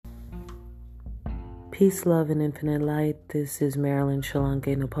Peace, love, and infinite light. This is Marilyn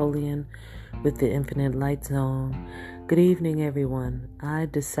Shalanke Napoleon with the Infinite Light Zone. Good evening, everyone. I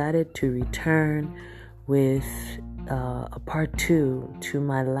decided to return with a part 2 to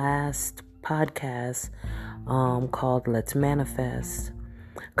my last podcast called Let's Manifest.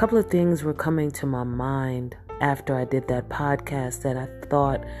 A couple of things were coming to my mind after I did that podcast that I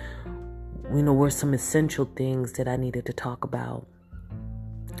thought, were some essential things that I needed to talk about.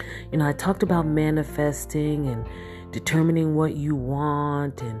 I talked about manifesting and determining what you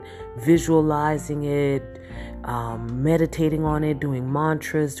want and visualizing it, meditating on it, doing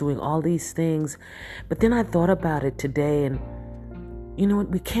mantras, doing all these things. But then I thought about it today, and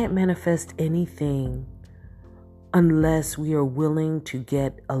we can't manifest anything unless we are willing to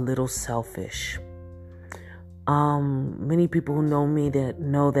get a little selfish. Many people who know me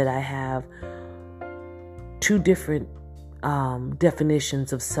know that I have two different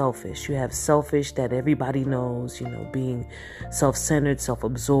definitions of selfish. You have selfish that everybody knows, being self-centered,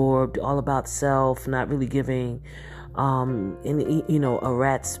 self-absorbed, all about self, not really giving a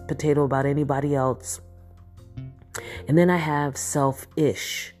rat's potato about anybody else. And then I have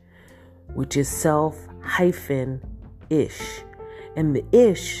self-ish, which is self-ish. And the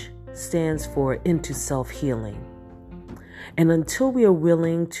ish stands for into self-healing. And until we are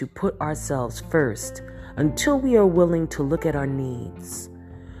willing to put ourselves first, until we are willing to look at our needs,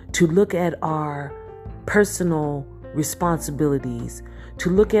 to look at our personal responsibilities, to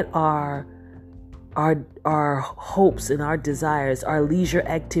look at our hopes and our desires, our leisure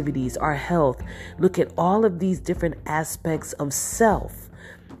activities, our health, look at all of these different aspects of self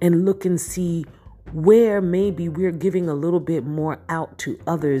and look and see where maybe we're giving a little bit more out to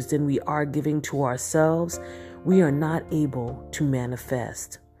others than we are giving to ourselves, we are not able to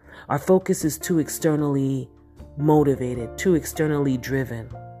manifest. Our focus is too externally motivated, too externally driven.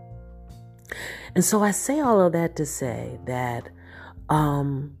 And so I say all of that to say that I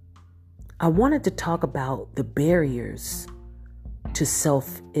wanted to talk about the barriers to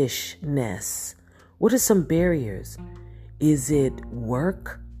selfishness. What are some barriers? Is it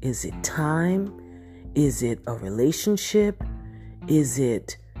work? Is it time? Is it a relationship? Is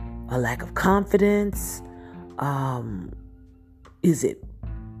it a lack of confidence? Is it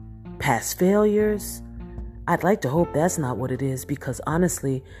past failures? I'd like to hope that's not what it is, because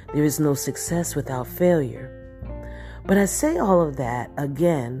honestly, there is no success without failure. But I say all of that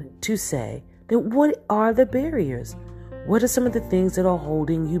again to say that what are the barriers? What are some of the things that are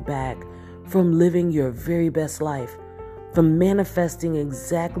holding you back from living your very best life, from manifesting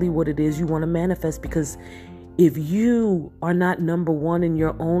exactly what it is you want to manifest? Because if you are not number one in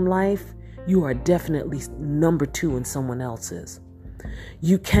your own life, you are definitely number two in someone else's.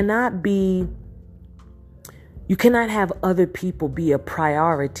 You cannot have other people be a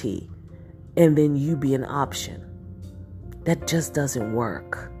priority and then you be an option. That just doesn't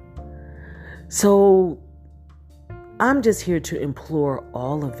work. So I'm just here to implore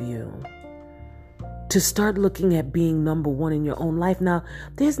all of you to start looking at being number one in your own life. Now,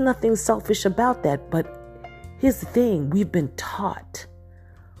 there's nothing selfish about that, but here's the thing. We've been taught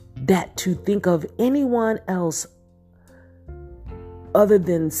that to think of anyone else other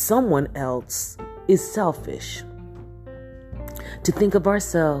than someone else is selfish. To think of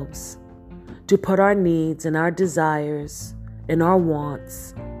ourselves, to put our needs and our desires and our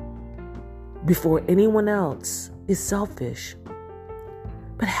wants before anyone else is selfish.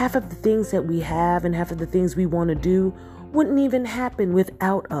 But half of the things that we have and half of the things we want to do wouldn't even happen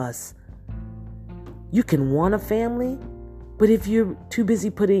without us. You can want a family, but if you're too busy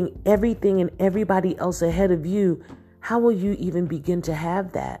putting everything and everybody else ahead of you, how will you even begin to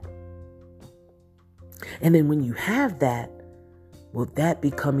have that? And then when you have that, will that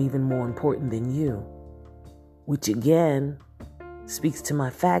become even more important than you? Which again speaks to my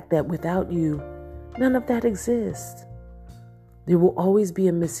fact that without you, none of that exists. There will always be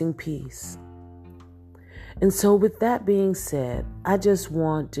a missing piece. And so with that being said, I just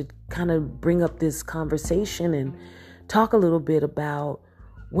want to kind of bring up this conversation and talk a little bit about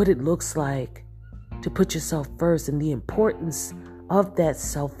what it looks like to put yourself first and the importance of that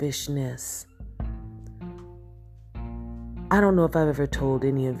selfishness. I don't know if I've ever told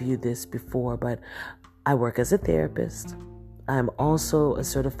any of you this before, but I work as a therapist. I'm also a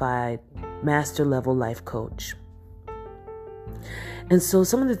certified master level life coach. And so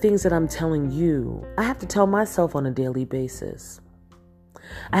some of the things that I'm telling you, I have to tell myself on a daily basis.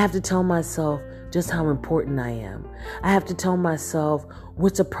 I have to tell myself just how important I am. I have to tell myself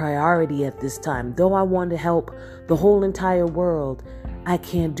what's a priority at this time. Though I want to help the whole entire world, I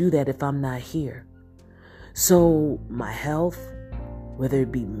can't do that if I'm not here. So my health, whether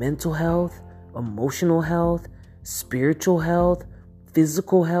it be mental health, emotional health, spiritual health,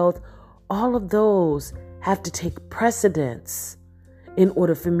 physical health. All of those have to take precedence in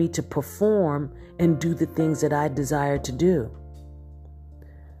order for me to perform and do the things that I desire to do.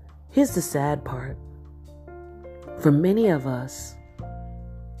 Here's the sad part. For many of us,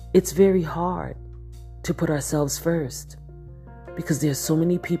 it's very hard to put ourselves first because there's so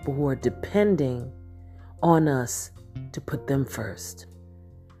many people who are depending on us to put them first.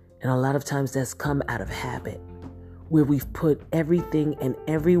 And a lot of times that's come out of habit, where we've put everything and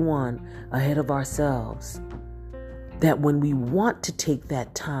everyone ahead of ourselves. That when we want to take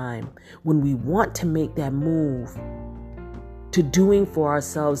that time, when we want to make that move to doing for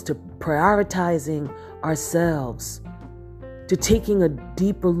ourselves, to prioritizing ourselves, to taking a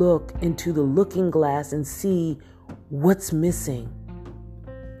deeper look into the looking glass and see what's missing,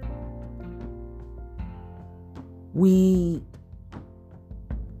 we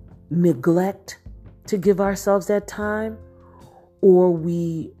neglect to give ourselves that time, or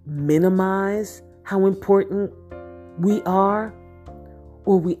we minimize how important we are,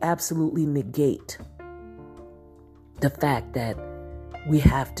 or we absolutely negate the fact that we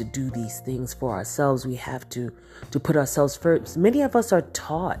have to do these things for ourselves. We have to put ourselves first. Many of us are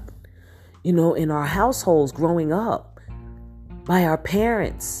taught, in our households growing up by our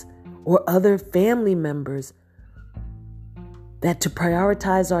parents or other family members, that to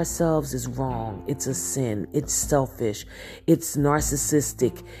prioritize ourselves is wrong. It's a sin. It's selfish. It's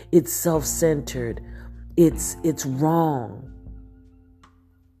narcissistic. It's self-centered. It's wrong.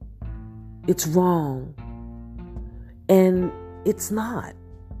 It's wrong. And it's not.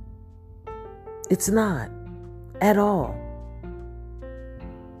 It's not at all.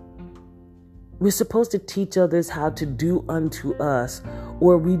 We're supposed to teach others how to do unto us,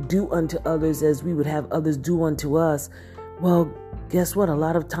 or we do unto others as we would have others do unto us. Well, guess what? A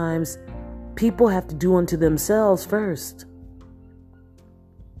lot of times people have to do unto themselves first.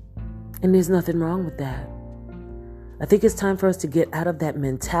 And there's nothing wrong with that. I think it's time for us to get out of that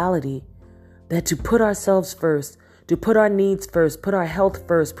mentality that to put ourselves first, to put our needs first, put our health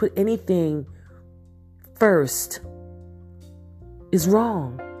first, put anything first is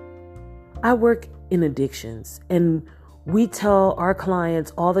wrong. I work in addictions, and we tell our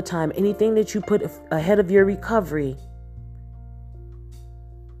clients all the time, anything that you put ahead of your recovery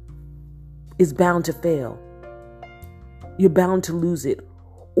is bound to fail. You're bound to lose it,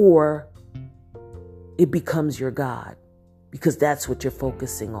 or it becomes your God, because that's what you're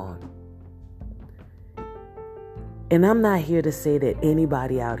focusing on. And I'm not here to say that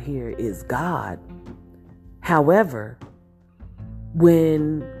anybody out here is God. However,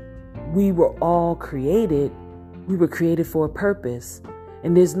 when we were all created, we were created for a purpose.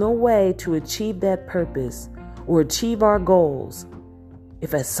 And there's no way to achieve that purpose or achieve our goals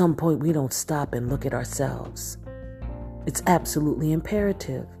if at some point we don't stop and look at ourselves. It's absolutely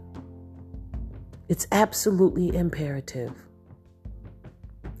imperative. It's absolutely imperative.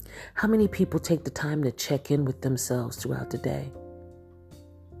 How many people take the time to check in with themselves throughout the day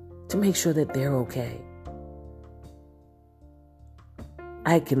to make sure that they're okay?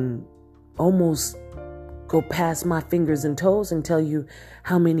 I can almost go past my fingers and toes and tell you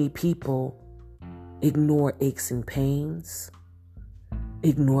how many people ignore aches and pains,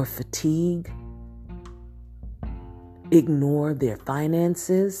 ignore fatigue, ignore their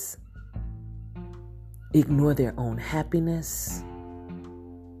finances, ignore their own happiness,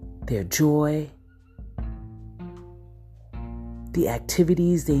 their joy, the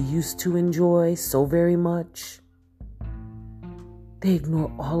activities they used to enjoy so very much. They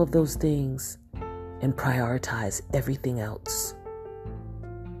ignore all of those things and prioritize everything else.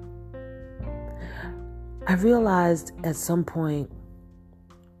 I realized at some point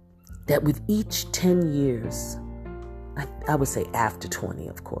that with each 10 years, I would say after 20,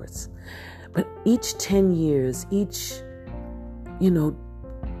 of course, but each 10 years, each,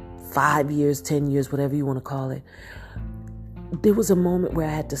 5 years, 10 years, whatever you want to call it, there was a moment where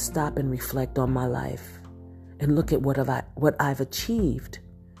I had to stop and reflect on my life and look at what I've achieved.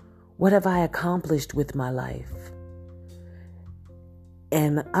 What have I accomplished with my life?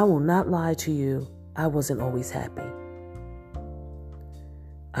 And I will not lie to you, I wasn't always happy.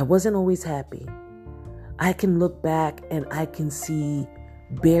 I wasn't always happy. I can look back and I can see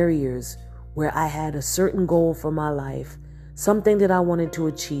barriers where I had a certain goal for my life, something that I wanted to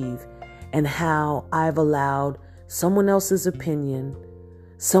achieve, and how I've allowed someone else's opinion,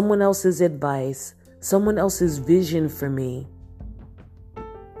 someone else's advice, someone else's vision for me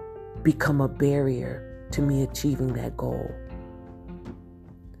become a barrier to me achieving that goal.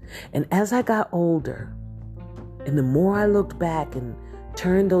 And as I got older, and the more I looked back and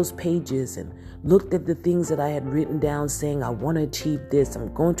turned those pages and looked at the things that I had written down saying, I want to achieve this,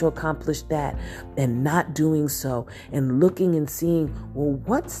 I'm going to accomplish that, and not doing so, and looking and seeing, well,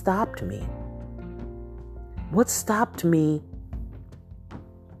 what stopped me? What stopped me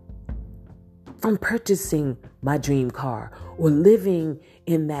from purchasing my dream car, or living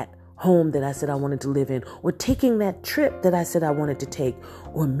in that home that I said I wanted to live in, or taking that trip that I said I wanted to take,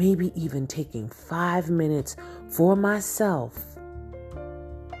 or maybe even taking 5 minutes for myself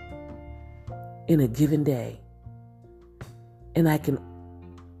in a given day? And I can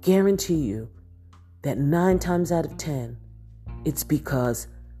guarantee you that 9 times out of 10, it's because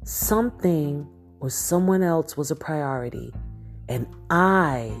something or someone else was a priority and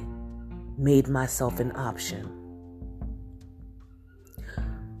I made myself an option.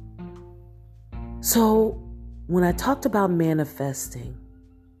 So when I talked about manifesting,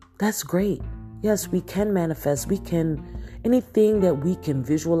 that's great. Yes, we can manifest. We can, anything that we can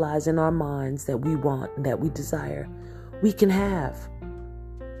visualize in our minds that we want and that we desire, we can have.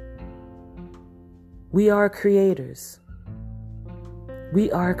 We are creators.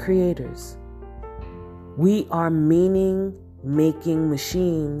 We are creators. We are meaning-making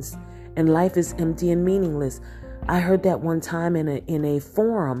machines, and life is empty and meaningless. I heard that one time in a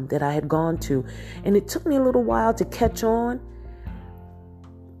forum that I had gone to, and it took me a little while to catch on.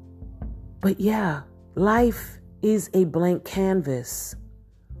 But yeah, life is a blank canvas,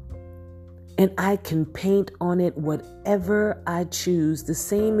 and I can paint on it whatever I choose, the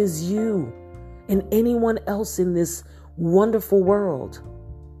same as you and anyone else in this wonderful world.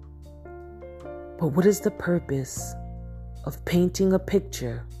 But what is the purpose of painting a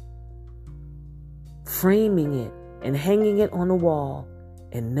picture, framing it, and hanging it on a wall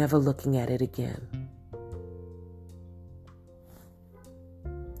and never looking at it again?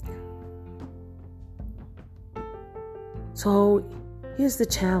 So here's the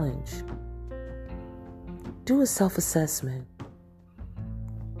challenge. Do a self-assessment.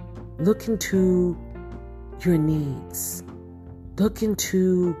 Look into your needs. Look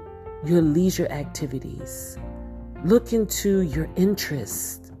into your leisure activities. Look into your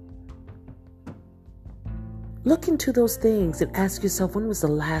interests. Look into those things and ask yourself, when was the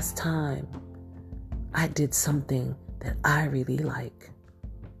last time I did something that I really like?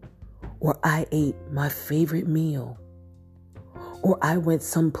 Or I ate my favorite meal? Or I went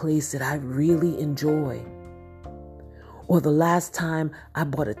someplace that I really enjoy? Or the last time I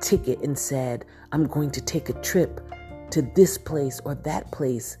bought a ticket and said, I'm going to take a trip to this place or that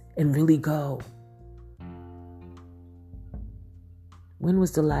place and really go? When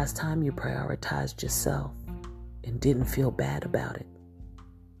was the last time you prioritized yourself and didn't feel bad about it?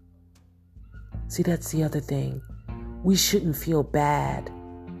 See, that's the other thing. We shouldn't feel bad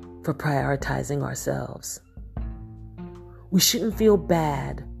for prioritizing ourselves. We shouldn't feel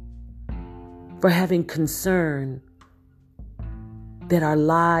bad for having concern that our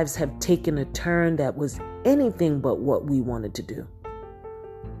lives have taken a turn that was anything but what we wanted to do.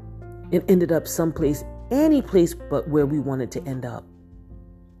 It ended up someplace, any place but where we wanted to end up.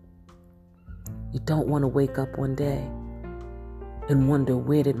 You don't want to wake up one day and wonder,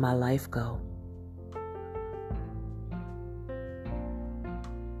 where did my life go?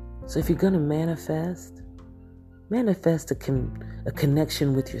 So if you're going to manifest a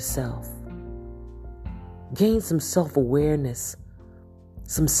connection with yourself. Gain some self-awareness,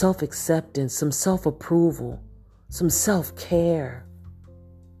 some self-acceptance, some self-approval, some self-care.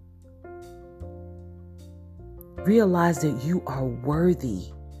 Realize that you are worthy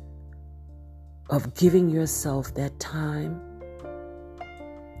of giving yourself that time.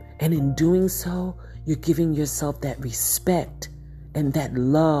 And in doing so, you're giving yourself that respect and that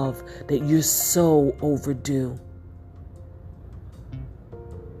love that you're so overdue.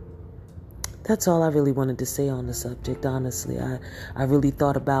 That's all I really wanted to say on the subject, honestly. I really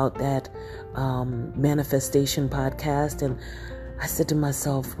thought about that manifestation podcast, and I said to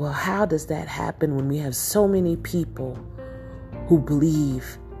myself, well, how does that happen when we have so many people who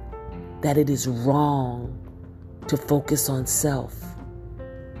believe that it is wrong to focus on self?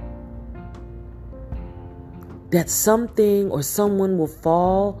 That something or someone will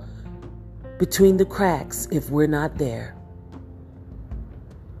fall between the cracks if we're not there.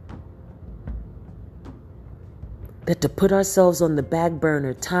 That to put ourselves on the back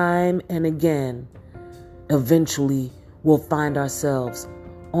burner time and again, eventually we'll find ourselves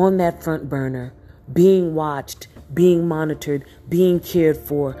on that front burner, being watched, being monitored, being cared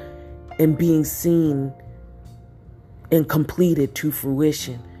for, and being seen and completed to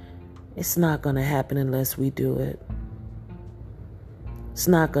fruition. It's not going to happen unless we do it. It's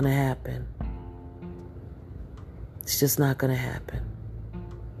not going to happen. It's just not going to happen.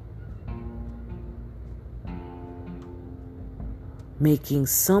 making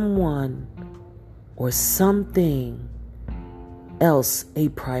someone or something else a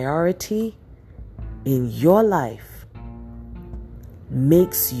priority in your life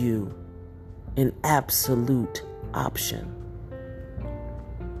makes you an absolute option.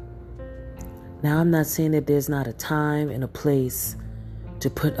 Now, I'm not saying that there's not a time and a place to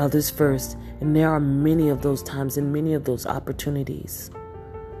put others first, and there are many of those times and many of those opportunities.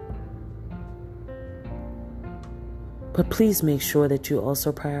 But please make sure that you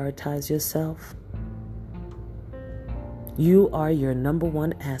also prioritize yourself. You are your number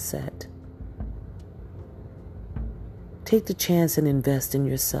one asset. Take the chance and invest in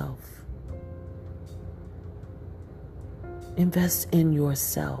yourself. Invest in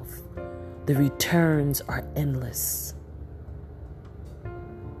yourself. The returns are endless.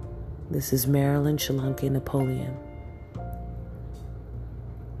 This is Marilyn Shalanke Napoleon,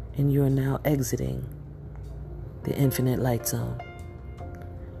 and you are now exiting the Infinite Light Zone.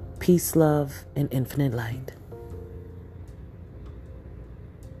 Peace, love, and infinite light.